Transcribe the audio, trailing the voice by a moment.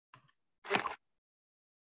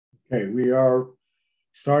Okay, we are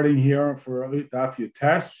starting here for Daf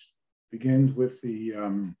Yotes. Begins with the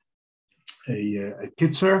a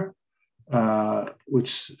kitzer, which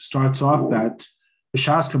starts off that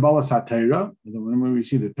B'shas Kabbalah Satira. When we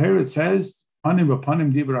see the Torah, it says Panim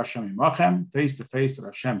v'Panim Dibur Hashem Imachem, face to face that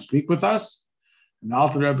Hashem speak with us. And the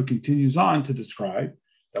Alter Rebbe continues on to describe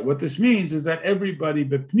that what this means is that everybody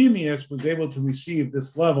b'pnimius was able to receive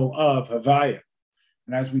this level of Havaya.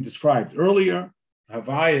 And as we described earlier,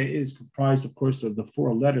 Havaya is comprised, of course, of the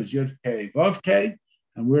four letters Yud K Vav K,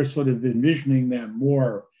 and we're sort of envisioning them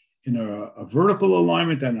more in a vertical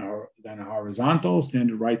alignment than a horizontal,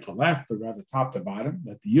 standard right to left, but rather top to bottom.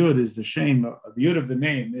 That the Yud is the Yud of the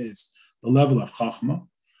name is the level of Chachma.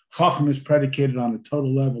 Chachma is predicated on a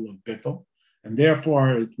total level of Bittul, and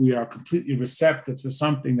therefore we are completely receptive to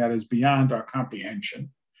something that is beyond our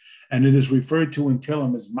comprehension. And it is referred to in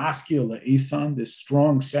Tillim as Maskil Le'esan, this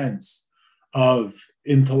strong sense of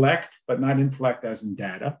intellect, but not intellect as in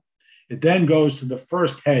data. It then goes to the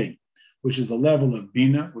first Hey, which is the level of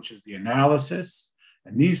Bina, which is the analysis.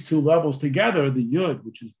 And these two levels together, the Yud,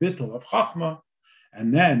 which is Bittul of Chachma,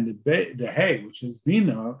 and then the Hey, which is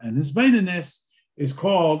Bina, and his Baininess is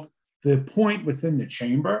called the point within the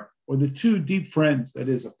chamber, or the two deep friends, that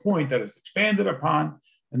is a point that is expanded upon,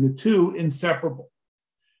 and the two inseparable.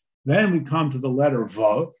 Then we come to the letter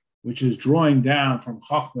Vav, which is drawing down from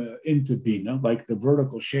Chachma into Bina, like the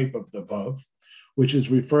vertical shape of the Vav, which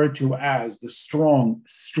is referred to as the strong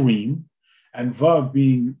stream, and Vav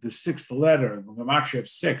being the sixth letter, the gematria of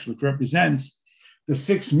 6, which represents the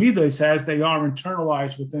 6 midos as they are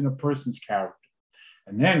internalized within a person's character.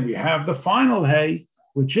 And then we have the final Hey,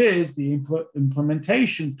 which is the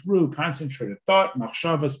implementation through concentrated thought,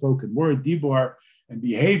 machshava, spoken word, dibor, and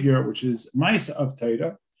behavior, which is Maisa of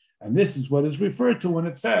Torah. And this is what is referred to when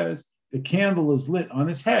it says the candle is lit on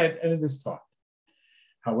his head and it is taught.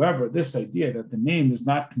 However, this idea that the name is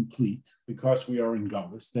not complete because we are in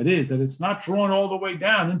Galus, that is, that it's not drawn all the way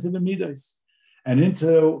down into the midas and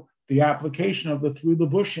into the application of the through the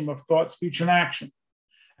vushim of thought, speech, and action.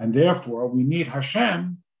 And therefore, we need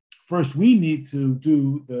Hashem. First, we need to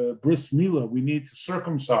do the bris milah. We need to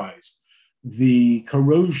circumcise the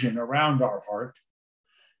corrosion around our heart.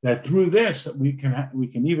 That through this, we can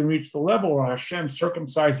even reach the level where Hashem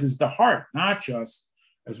circumcises the heart, not just,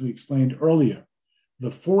 as we explained earlier, the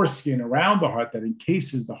foreskin around the heart that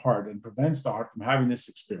encases the heart and prevents the heart from having this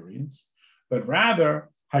experience, but rather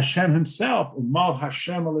Hashem himself, Umal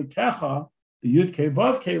Hashem Alikecha, the Yud Ke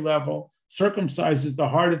Vav Ke level, circumcises the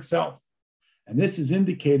heart itself. And this is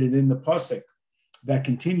indicated in the pasuk that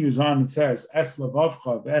continues on and says, Es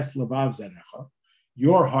Levavcha v'es Levav Zerecha,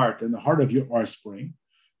 your heart and the heart of your offspring,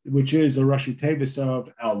 which is a Rashi Tevis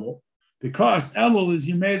of Elul, because Elul is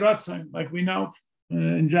Yemei Ratzon, like we know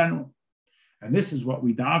in general. And this is what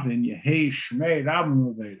we daven, Yehei Shmei Rabim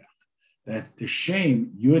Leveirach, that the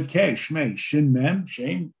Shem, Yud Ke, Shmei, Shin Mem,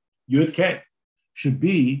 Shem, Yud Ke, should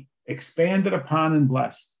be expanded upon and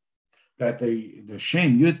blessed. That the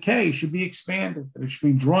Shem, Yud Ke, should be expanded, that it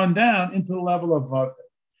should be drawn down into the level of Vav.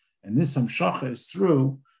 And this Hamshacha is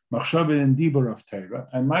through Machshava and Dibur of Torah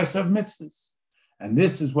and Ma'asav Mitzvahs. And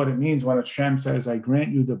this is what it means when Hashem says, I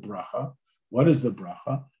grant you the bracha. What is the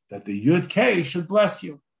bracha? That the Yud K should bless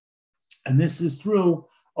you. And this is through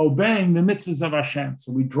obeying the mitzvahs of Hashem.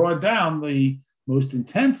 So we draw down the most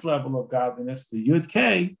intense level of godliness, the Yud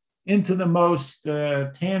K, into the most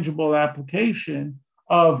tangible application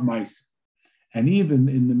of Maisa. And even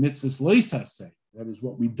in the mitzvahs Leisaseh, that is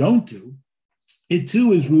what we don't do, it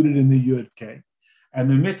too is rooted in the Yud K. And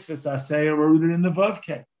the mitzvahs Aseh are rooted in the Vav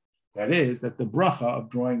K. That is, that the bracha of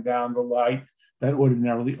drawing down the light that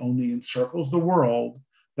ordinarily only encircles the world,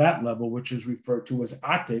 that level which is referred to as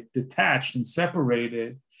atik, detached and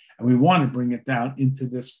separated, and we want to bring it down into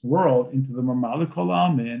this world, into the Mamalik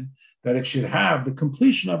Alamin, that it should have the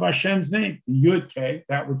completion of Hashem's name. The Yud K,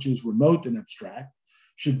 that which is remote and abstract,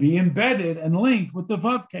 should be embedded and linked with the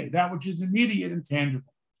Vav K, that which is immediate and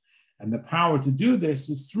tangible. And the power to do this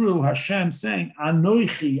is through Hashem saying,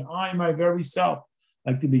 Anoichi, I, my very self,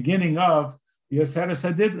 like the beginning of the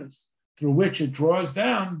Aseres HaDibros, through which it draws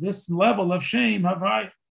down this level of Shem Havaya.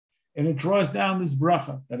 And it draws down this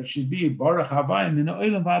bracha, that it should be Baruch Havaya min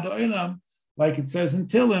ha'olam v'ad ha'olam, like it says in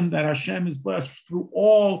Tillim, that Hashem is blessed through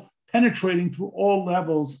all, penetrating through all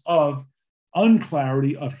levels of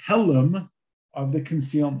unclarity, of helam, of the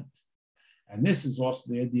concealment. And this is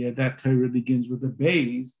also the idea that Torah begins with the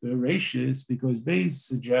Beis, the Rashis, because Beis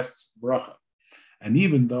suggests bracha. And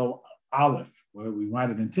even though Aleph, where we might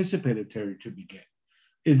have anticipated Torah to begin,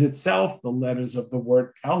 is itself the letters of the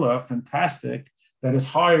word Ella, fantastic, that is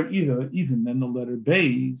higher even than the letter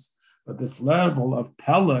Beis, But this level of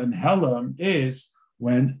Pella and Helam is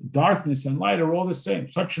when darkness and light are all the same,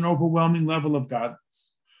 such an overwhelming level of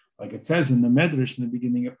godliness. Like it says in the Medrash in the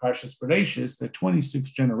beginning of Parshas Parshas, the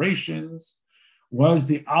 26 generations was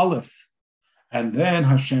the Aleph. And then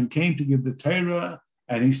Hashem came to give the Torah,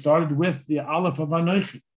 and he started with the Aleph of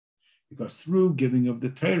Anochi. Because through giving of the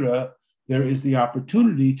Torah, there is the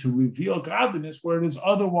opportunity to reveal godliness where it is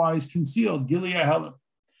otherwise concealed, Gilui Helam.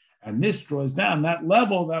 And this draws down that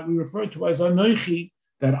level that we refer to as Anochi,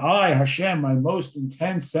 that I, Hashem, my most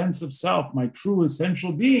intense sense of self, my true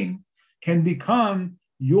essential being, can become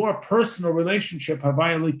your personal relationship,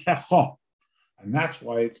 Havaya Likecha. And that's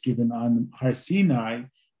why it's given on Har Sinai,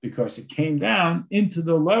 because it came down into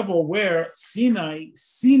the level where Sinai,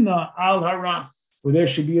 Sina al Hara, where there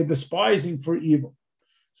should be a despising for evil.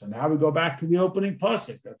 So now we go back to the opening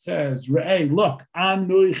pasuk that says, Reeh, look,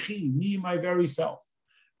 Anochi, me, my very self,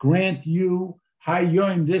 grant you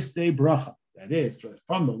Hayyom, this day bracha. That is,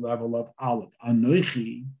 from the level of Aleph,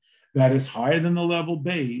 Anochi, that is higher than the level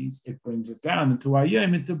Beis, it brings it down into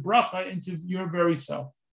Hayyom, into bracha, into your very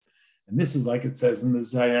self. And this is like it says in the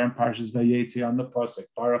Zayar and Parshas Vayetzi on the pasuk,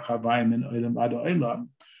 Baruch Havayim in Olam Ad Olam.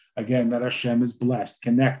 Again, that Hashem is blessed,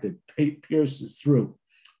 connected, pierces through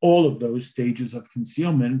all of those stages of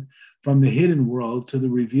concealment from the hidden world to the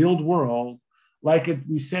revealed world, like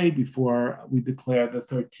we say before we declare the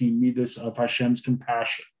 13 midas of Hashem's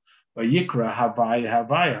compassion. Vayikra Havaya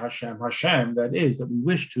Havaya Hashem Hashem, that is, that we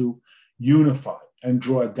wish to unify and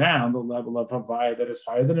draw down the level of Havaya that is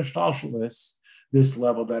higher than Hishtalshalis, this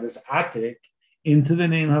level that is Atik, into the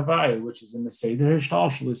name Havaya, which is in the Seder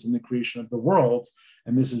Hishtalshalis, in the creation of the world.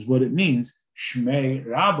 And this is what it means, Shmei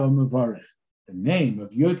Rabba Mevarech. The name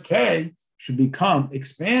of Yud Kei should become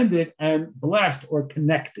expanded and blessed or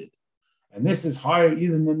connected. And this is higher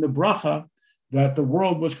even than the bracha that the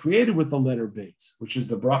world was created with the letter Beis, which is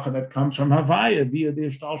the bracha that comes from Havaya via the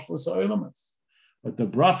Hishtalshalis Oilamas. But the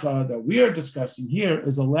bracha that we are discussing here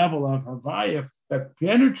is a level of Havaya that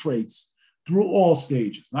penetrates through all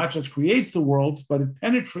stages, not just creates the worlds, but it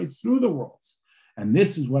penetrates through the worlds. And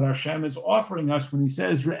this is what Hashem is offering us when he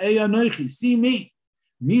says, Re'ei Anochi, see me,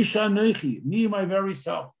 Misha Anochi, me, my very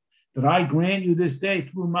self, that I grant you this day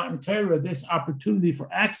through Matan Torah, this opportunity for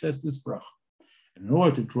access, this bracha. And in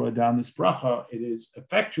order to draw down this bracha, it is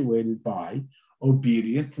effectuated by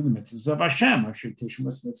obedience to the mitzvahs of Hashem, Hashem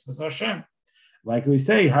Tishmas mitzvahs Hashem. Like we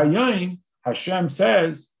say, Hayyom, Hashem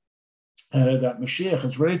says, that Mashiach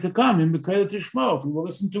is ready to come in B'Keilah Tishmo, if we will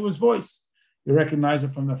listen to his voice. You recognize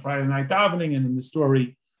it from the Friday night davening and in the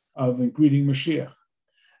story of greeting Mashiach.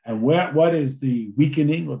 And what is the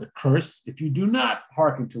weakening or the curse if you do not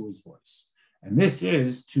hearken to his voice? And this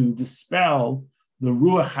is to dispel the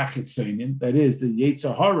Ruach HaChitzonim, that is the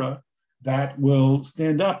Yetzer Hara, that will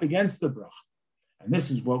stand up against the bracha. And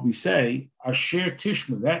this is what we say, Asher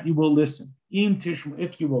Tishma, that you will listen. Im Tishma,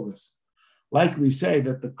 if you will listen. Like we say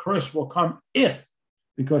that the curse will come if,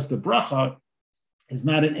 because the bracha is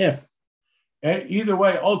not an if. Either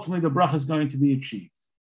way, ultimately the bracha is going to be achieved.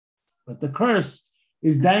 But the curse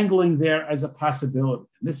is dangling there as a possibility.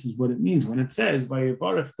 And this is what it means when it says,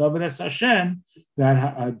 Vayevarech David es Hashem,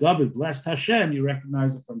 that David blessed Hashem. You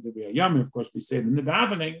recognize it from the Yom. Of course, we say it in the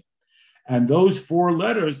davening. And those four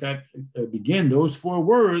letters that begin, those four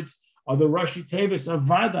words, are the Rashi Tevis of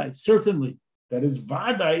Vadai, certainly. That is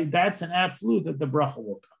Vadai, that's an absolute that the bracha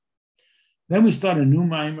will come. Then we start a new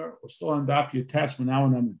mimer. We're still on Daf Yotes, we're now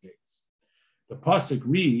on Amud Beis. The pasuk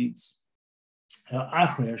reads,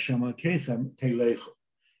 Achrei Hashem Elokeichem Teilechu.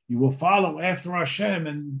 You will follow after Hashem,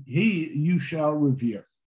 and you shall revere.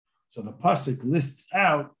 So the pasuk lists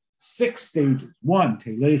out 6 stages. 1,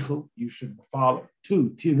 Teilechu, you should follow.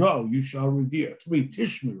 2, Tiro, you shall revere. 3,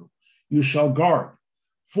 Tishmeru, you shall guard.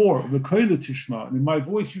 4, B'Keilah Tishma, and in my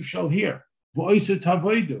voice you shall hear.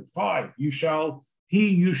 5, you shall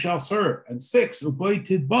serve. And 6,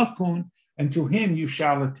 Ubaytid Bakun, and to him you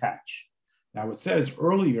shall attach. Now it says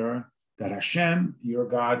earlier that Hashem, your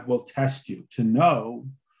God, will test you to know.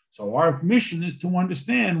 So our mission is to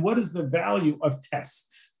understand what is the value of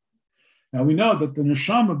tests. Now we know that the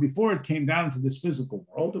neshama, before it came down to this physical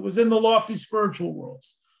world, it was in the lofty spiritual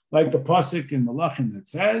worlds, like the pasuk in the Lachim that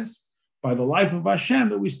says, by the life of Hashem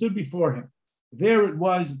that we stood before him. There it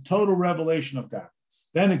was total revelation of godliness.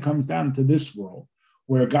 Then it comes down to this world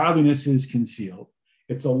where godliness is concealed.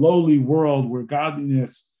 It's a lowly world where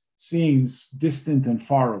godliness seems distant and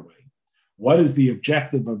far away. What is the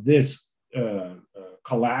objective of this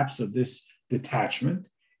collapse, of this detachment?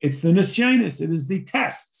 It's the nisyonis, it is the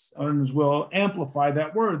tests, and as well amplify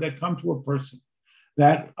that word that come to a person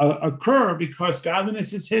that occur because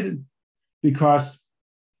godliness is hidden, because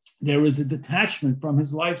there is a detachment from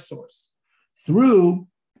his life source through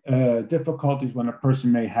difficulties when a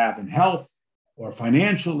person may have in health or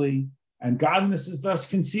financially, and godliness is thus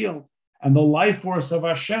concealed. And the life force of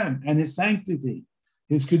Hashem and his sanctity,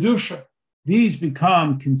 his kedusha, these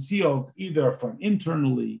become concealed either from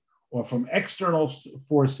internally or from external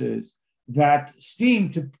forces that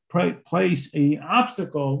seem to place an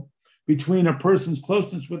obstacle between a person's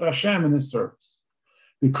closeness with Hashem and his service.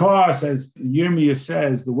 Because, as Yirmiyah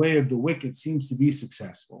says, the way of the wicked seems to be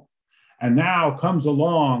successful. And now comes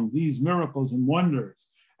along these miracles and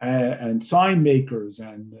wonders and sign makers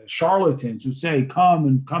and charlatans who say,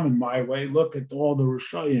 come in my way, look at all the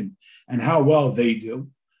Rishayim and how well they do.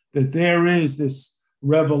 That there is this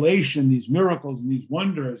revelation, these miracles and these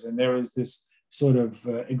wonders, and there is this sort of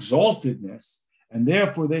exaltedness. And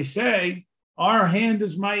therefore they say, our hand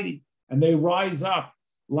is mighty. And they rise up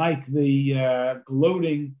like the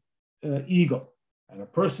gloating eagle. And a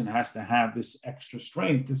person has to have this extra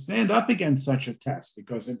strength to stand up against such a test,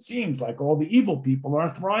 because it seems like all the evil people are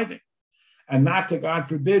thriving and not to, God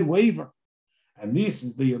forbid, waver. And this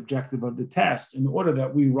is the objective of the test, in order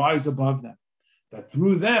that we rise above them, that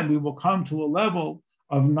through them we will come to a level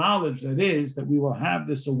of knowledge that we will have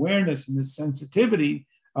this awareness and this sensitivity,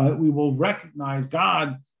 that we will recognize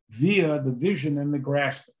God via the vision and the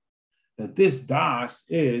grasping. That this das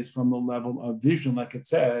is from the level of vision, like it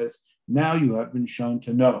says, now you have been shown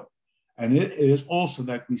to know. And it is also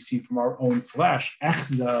that we see from our own flesh,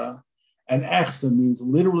 echza, and echza means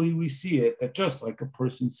literally we see it, that just like a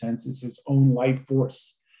person senses his own life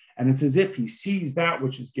force. And it's as if he sees that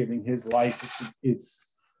which is giving his life,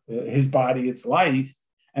 his body, its life.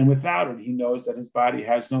 And without it, he knows that his body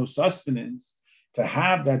has no sustenance. To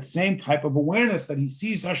have that same type of awareness that he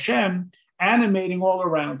sees Hashem animating all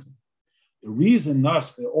around him. The reason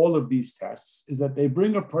thus for all of these tests is that they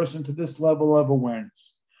bring a person to this level of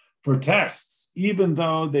awareness. For tests, even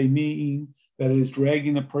though they mean that it is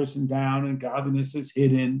dragging the person down and godliness is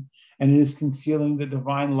hidden and it is concealing the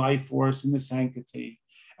divine life force and the sanctity,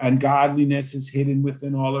 and godliness is hidden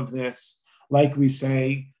within all of this, like we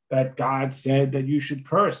say that God said that you should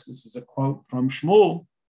curse. This is a quote from Shmuel,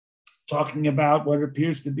 talking about what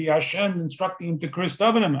appears to be Hashem instructing him to curse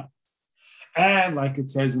Davenim. And like it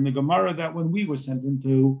says in the Gemara, that when we were sent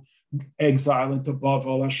into exile into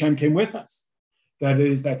Bavel, Hashem came with us. That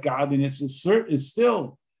is, that godliness is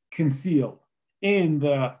still concealed in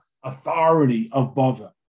the authority of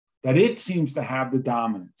Bavel, that it seems to have the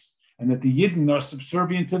dominance, and that the Yidden are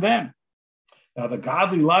subservient to them. Now, the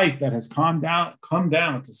godly life that has come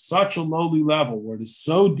down to such a lowly level, where it is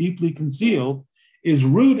so deeply concealed, is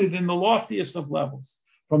rooted in the loftiest of levels,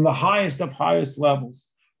 from the highest of highest levels,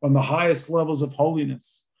 from the highest levels of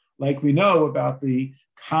holiness. Like we know about the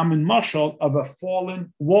common mashal of a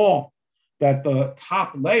fallen wall, that the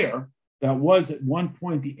top layer that was at one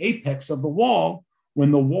point the apex of the wall, when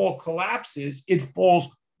the wall collapses, it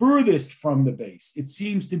falls furthest from the base. It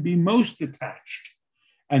seems to be most detached.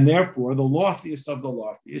 And therefore, the loftiest of the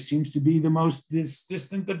loftiest seems to be the most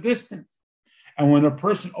distant of distant. And when a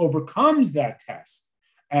person overcomes that test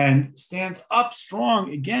and stands up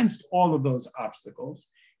strong against all of those obstacles,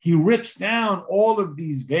 he rips down all of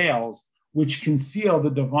these veils which conceal the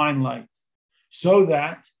divine light, so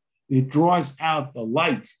that it draws out the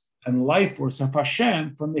light and life force of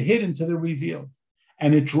Hashem from the hidden to the revealed.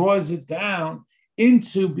 And it draws it down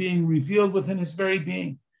into being revealed within his very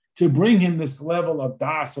being, to bring him this level of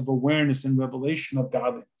das, of awareness and revelation of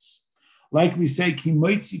godliness. Like we say, Ki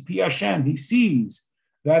moitzi pi Hashem, he sees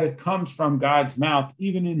that it comes from God's mouth,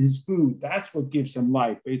 even in his food. That's what gives him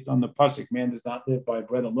life, based on the pasuk, man does not live by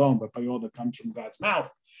bread alone, but by all that comes from God's mouth,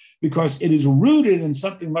 because it is rooted in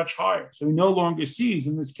something much higher. So he no longer sees,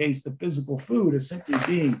 in this case, the physical food as simply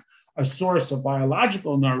being a source of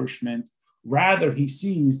biological nourishment. Rather, he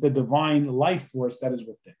sees the divine life force that is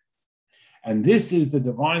within. And this is the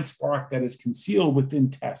divine spark that is concealed within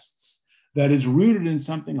tests, that is rooted in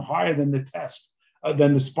something higher than the test,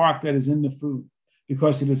 than the spark that is in the food,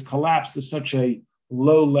 because it has collapsed to such a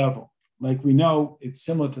low level. Like we know, it's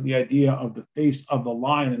similar to the idea of the face of the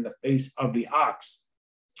lion and the face of the ox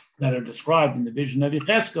that are described in the vision of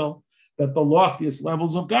Yecheskel, that the loftiest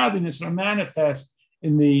levels of godliness are manifest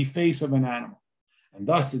in the face of an animal. And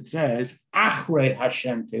thus it says, Achrei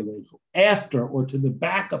Hashem telechu, after or to the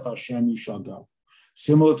back of Hashem you shall go.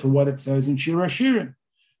 Similar to what it says in Shir HaShirim,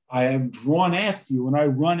 I am drawn after you and I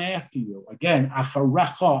run after you. Again,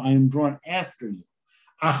 Acharecha, I am drawn after you.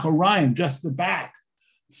 Acharayim, just the back.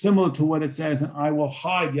 Similar to what it says, and I will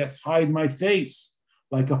hide, yes, hide my face,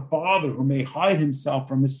 like a father who may hide himself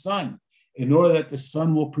from his son, in order that the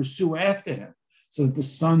son will pursue after him, so that the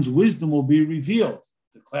son's wisdom will be revealed.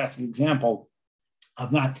 the classic example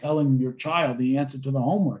of not telling your child the answer to the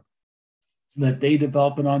homework so that they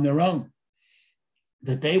develop it on their own,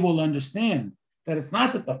 that they will understand that it's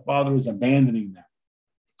not that the father is abandoning them,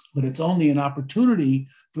 but it's only an opportunity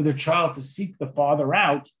for the child to seek the father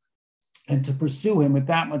out and to pursue him with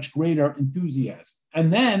that much greater enthusiasm.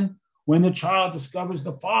 And then when the child discovers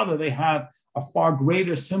the father, they have a far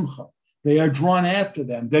greater simcha. They are drawn after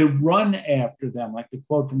them. They run after them, like the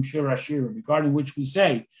quote from Shir HaShirim, regarding which we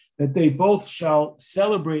say that they both shall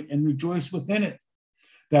celebrate and rejoice within it,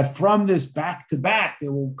 that from this back to back, they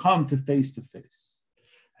will come to face.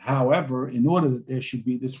 However, in order that there should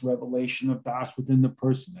be this revelation of Das within the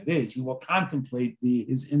person, that is, he will contemplate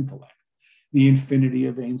his intellect, the infinity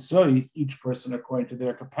of Ein Sof, each person according to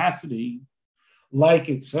their capacity, like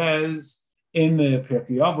it says in the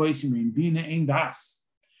Pirkei Avos, Yimin Bina Ein Das,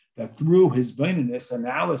 that through his blindness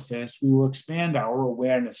analysis, we will expand our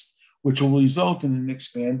awareness, which will result in an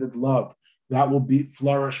expanded love that will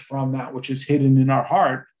flourish from that which is hidden in our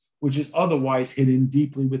heart, which is otherwise hidden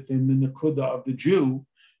deeply within the Nekuda of the Jew.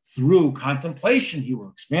 Through contemplation, he will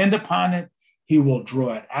expand upon it. He will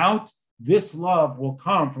draw it out. This love will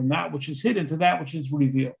come from that which is hidden to that which is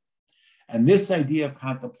revealed. And this idea of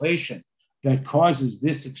contemplation that causes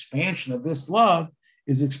this expansion of this love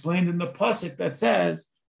is explained in the pasuk that says,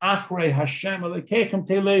 Achrei Hashem Elokeichem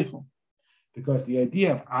Telechu. Because the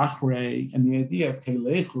idea of Achrei and the idea of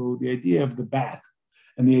Telechu, the idea of the back,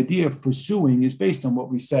 and the idea of pursuing is based on what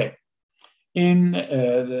we say. In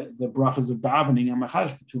the brachas of davening,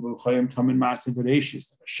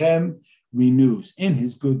 Hashem renews in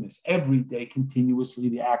his goodness every day continuously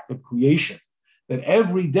the act of creation. That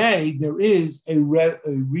every day there is a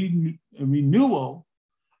renewal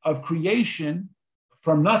of creation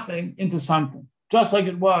from nothing into something, just like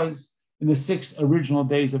it was in the 6 original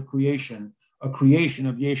days of creation, a creation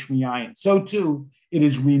of Yesh Miyayin. So too, it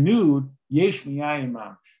is renewed Yesh Miyayin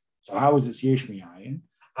Mamash. So how is this Yesh Miyayin?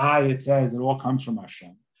 It says it all comes from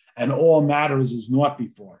Hashem, and all matters is naught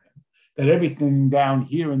before him. That everything down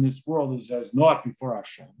here in this world is as naught before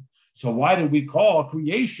Hashem. So why did we call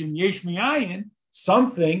creation Yesh Miyayin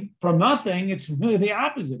something from nothing? It's really the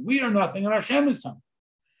opposite. We are nothing, and Hashem is something.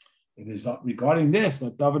 It is regarding this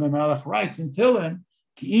that David HaMelech writes in Tehillim,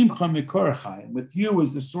 Ki imcha mikor chayim, with you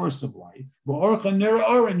is the source of life. Ba'orcha nira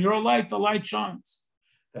oren, your light, the light shines.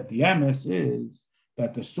 That the emes is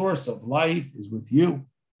that the source of life is with you,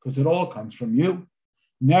 because it all comes from you.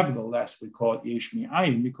 Nevertheless, we call it Yesh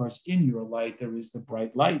Mi'ayin, because in your light there is the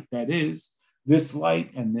bright light. That is, this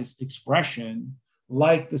light and this expression,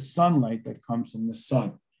 like the sunlight that comes from the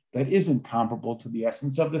sun, that isn't comparable to the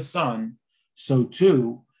essence of the sun, so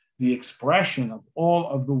too, the expression of all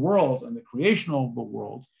of the worlds and the creation of the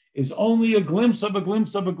worlds is only a glimpse of a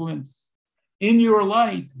glimpse of a glimpse. In your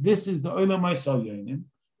light, this is the Olam HaYisrael,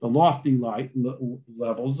 the lofty light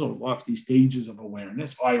levels or lofty stages of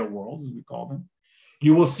awareness, higher worlds as we call them.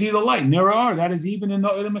 You will see the light. Nirah, that is even in the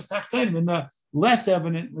Olam HaTachtonim, in the less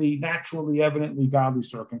naturally evidently godly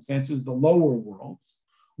circumstances, the lower worlds,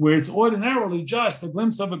 where it's ordinarily just a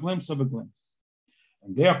glimpse of a glimpse of a glimpse.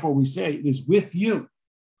 And therefore we say it is with you.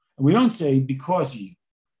 And we don't say because you,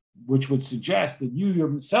 which would suggest that you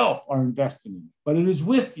yourself are investing in it, but it is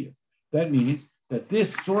with you. That means that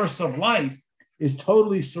this source of life is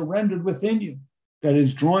totally surrendered within you, that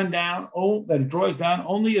is drawn down, that it draws down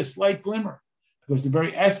only a slight glimmer, because the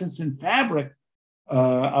very essence and fabric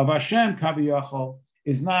of Hashem, Kaviyachol,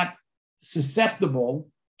 is not susceptible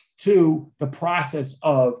to the process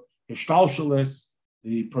of Hishtalshalis,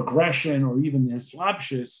 the progression, or even the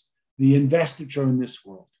Hislapshis, the investiture in this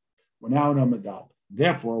world. We're now in Amadal.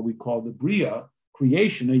 Therefore, we call the Bria,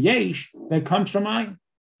 creation, a Yesh that comes from Ayin.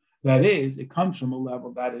 That is, it comes from a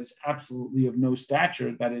level that is absolutely of no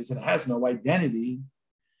stature. That is, it has no identity.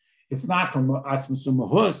 It's not from Atzmasum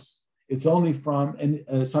Mahus. It's only from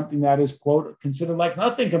something that is, quote, considered like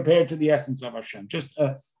nothing compared to the essence of Hashem, just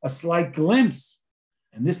a slight glimpse.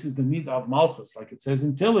 And this is the midah of Malchus, like it says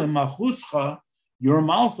in Tehillim, Malchuscha, your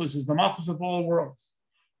Malchus is the Malchus of all worlds.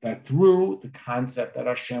 That through the concept that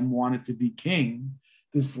Hashem wanted to be king,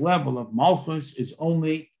 this level of Malchus is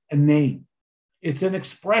only a name. It's an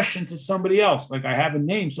expression to somebody else, like I have a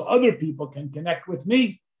name, so other people can connect with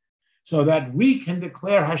me, so that we can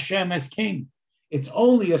declare Hashem as king. It's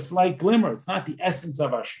only a slight glimmer. It's not the essence of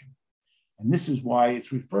Hashem. And this is why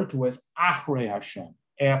it's referred to as Achrei Hashem,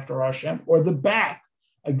 after Hashem, or the back.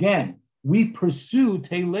 Again, we pursue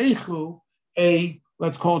Telechu,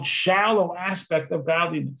 let's call it shallow aspect of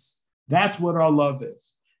godliness. That's what our love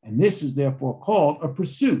is. And this is therefore called a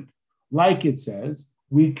pursuit. Like it says,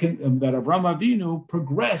 we can that Avraham Avinu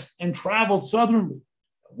progressed and traveled southernly.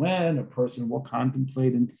 When a person will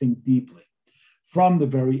contemplate and think deeply from the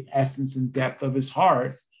very essence and depth of his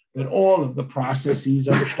heart, that all of the processes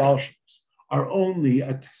of Ishtalshalos are only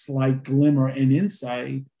a slight glimmer and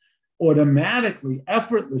insight, automatically,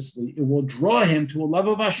 effortlessly, it will draw him to a love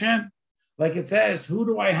of Hashem. Like it says, who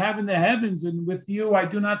do I have in the heavens, and with you I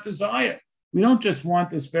do not desire. We don't just want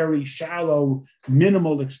this very shallow,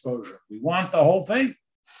 minimal exposure. We want the whole thing.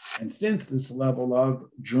 And since this level of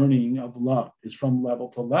journeying of love is from level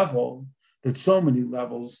to level, there's so many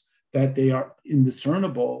levels that they are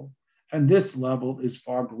indiscernible, and this level is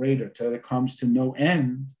far greater till it comes to no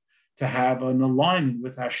end, to have an alignment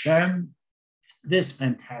with Hashem, this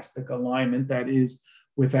fantastic alignment that is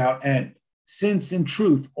without end. Since in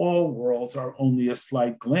truth, all worlds are only a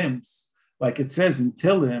slight glimpse, like it says in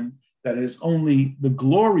Tehillim, that is only the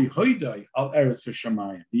glory, Hoidai, al Eretz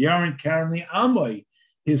Hashemayim, the Aaron Karni Amoi,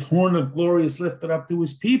 his horn of glory is lifted up to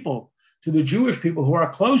his people, to the Jewish people who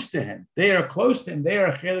are close to him. They are close to him. They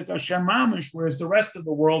are Chelik Hashem Mamish, whereas the rest of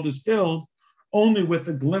the world is filled only with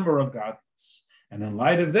the glimmer of godliness. And in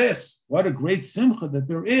light of this, what a great simcha that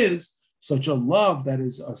there is such a love that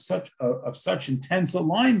is of such intense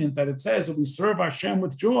alignment that it says that we serve Hashem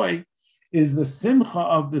with joy, is the simcha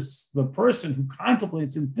of the person who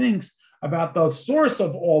contemplates and thinks about the source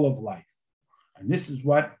of all of life. And this is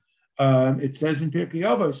what it says in Pirkei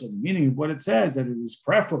Avos, so the meaning of what it says, that it is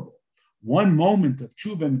preferable, one moment of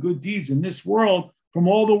tshuva and good deeds in this world from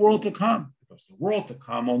all the world to come, because the world to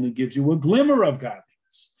come only gives you a glimmer of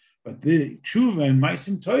godliness. But the tshuva and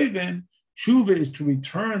maisim toivim, tshuva is to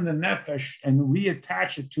return the nefesh and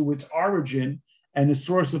reattach it to its origin and the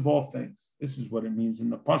source of all things. This is what it means in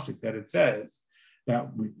the pasuk that it says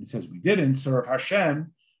we didn't serve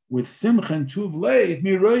Hashem with simcha and tuv leiv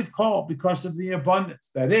miroiv kol, because of the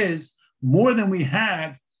abundance. That is more than we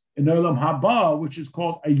had in Olam Haba, which is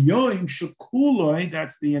called a yoim shekuloi.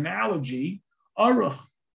 That's the analogy aruch.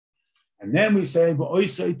 And then we say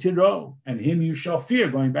v'oisei tiro, and him you shall fear.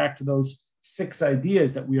 Going back to those 6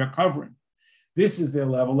 ideas that we are covering. This is the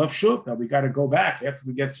level of shuk. Now we got to go back after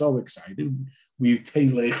we get so excited. We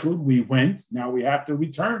went, now we have to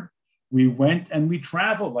return. We went and we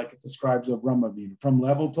traveled, like it describes of Ramavina, from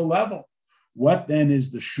level to level. What then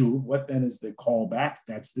is the shuv? What then is the callback?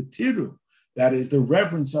 That's the tiru. That is the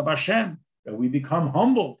reverence of Hashem, that we become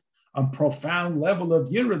humbled, a profound level of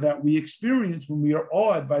yira that we experience when we are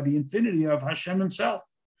awed by the infinity of Hashem himself.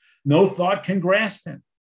 No thought can grasp him.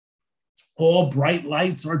 All bright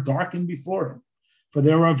lights are darkened before him, for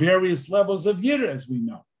there are various levels of yira, as we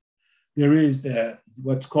know. There is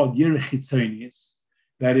what's called yira chitzonius,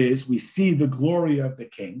 that is, we see the glory of the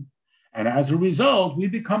king, and as a result, we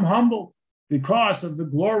become humbled because of the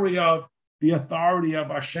glory of the authority of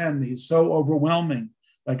Hashem. He's so overwhelming.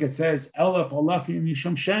 Like it says, Elef alafim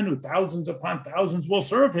yisham shenu, thousands upon thousands will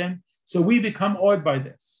serve him, so we become awed by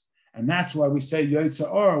this. And that's why we say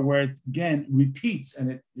Yotza Or, where it again repeats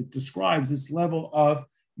and it describes this level of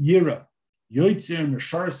yira. Yotzer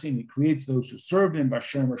Mesharsin, he creates those who serve him.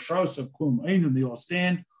 Bashem Meshars of Kulam Einim, they all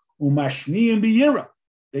stand. Umashmiim biyira,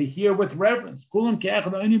 they hear with reverence. Kulam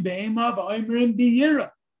ke'echad Einim be'ema ba'omerim biyira.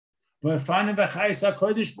 V'fanim v'chayis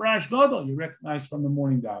HaKodesh Barash Gadol. You recognize from the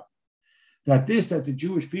morning daven that the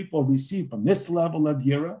Jewish people receive from this level of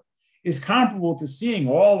yira is comparable to seeing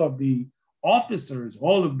all of the officers,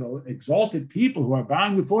 all of the exalted people who are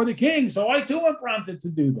bowing before the king. So I too am prompted to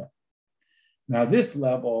do that. Now this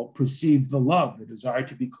level precedes the love, the desire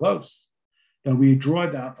to be close. Then we draw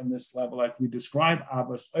down from this level, like we describe,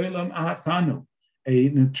 Avos Olam Ahatanu,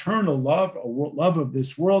 an eternal love, a love of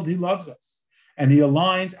this world. He loves us, and he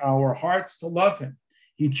aligns our hearts to love him.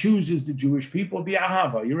 He chooses the Jewish people,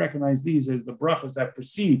 B'ahava. You recognize these as the brachas that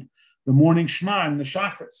precede the morning Shema and the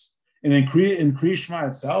Shachris. And in Kriya Shema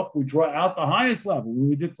itself, we draw out the highest level.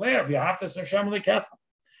 We declare, V'ahavtas Hashem L'kecha.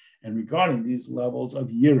 And regarding these levels of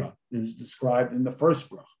yira, that is described in the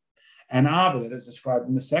first bracha, and ava, that is described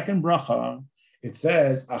in the second bracha, it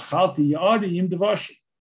says, Achalti Ya'arim Devashi.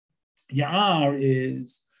 Ya'ar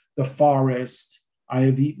is the forest. I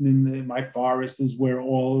have eaten in my forest is where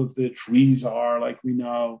all of the trees are, like we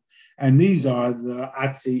know. And these are the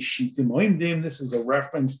Atzei Shitim Oindim. This is a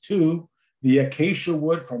reference to the acacia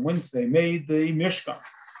wood from whence they made the Mishkan.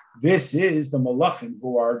 This is the Malachim,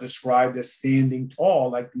 who are described as standing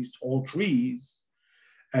tall, like these tall trees,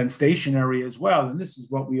 and stationary as well. And this is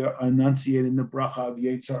what we are enunciating in the bracha of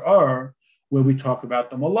Yetzer Or, where we talk about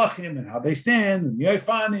the Malachim and how they stand, and the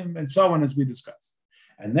Yofanim, and so on, as we discussed.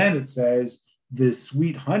 And then it says, this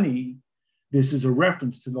sweet honey, this is a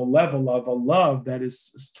reference to the level of a love that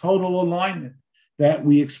is total alignment, that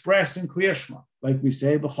we express in Kriya Shema, like we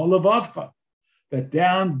say, B'chol Levavcha, that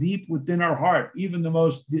down deep within our heart, even the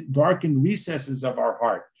most darkened recesses of our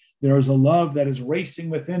heart, there is a love that is racing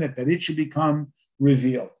within it, that it should become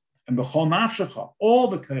revealed. And b'chol nafshecha, all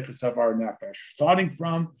the keiches of our nefesh, starting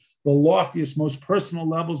from the loftiest, most personal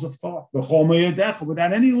levels of thought, b'chol me'yadecha,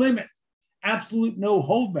 without any limit, absolute no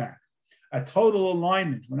holdback, a total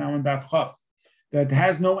alignment, when I'm in Daf Chaf, that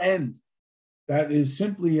has no end, that is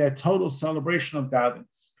simply a total celebration of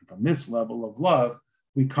godliness. And from this level of love,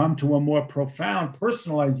 we come to a more profound,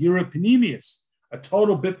 personalized Europanemius, a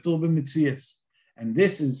total bittul b'mitzias. And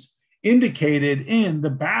this is indicated in the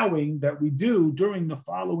bowing that we do during the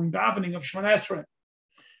following davening of Shemona Esrei.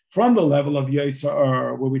 From the level of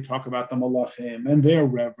Yitzhar, where we talk about the Malachim and their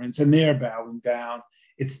reverence and their bowing down,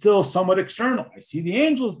 it's still somewhat external. I see the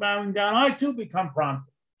angels bowing down, I too become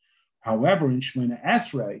prompted. However, in Shemona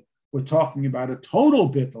Esrei, we're talking about a total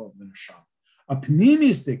bittul of the neshama, a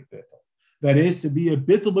pneumistic bittul, that is to be a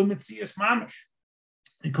bittul b'mitzias mamish,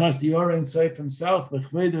 because the Ora in Seif himself,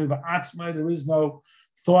 there is no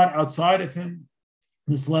thought outside of him,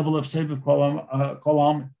 this level of Seif of Kol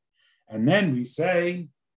Almin. And then we say,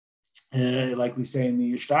 like we say in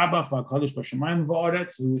the Yishtabach, V'Kodesh B'Shamayim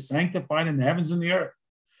V'Oretz, who is sanctified in the heavens and the earth.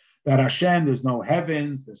 That Hashem, there's no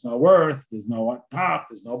heavens, there's no earth, there's no top,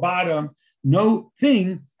 there's no bottom, no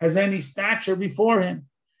thing has any stature before him.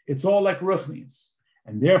 It's all like Ruchnius.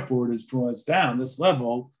 And therefore it draws down this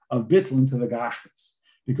level of bittul to the Gashmis.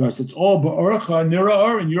 Because it's all Ba'orcha, Nira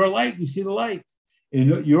Or, in your light, we see the light.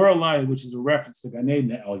 In your light, which is a reference to Gan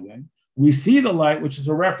Eden Elyon, we see the light, which is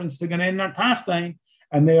a reference to Gan Eden Tachtain,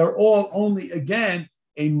 and they are all only, again,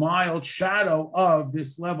 a mild shadow of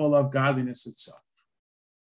this level of godliness itself.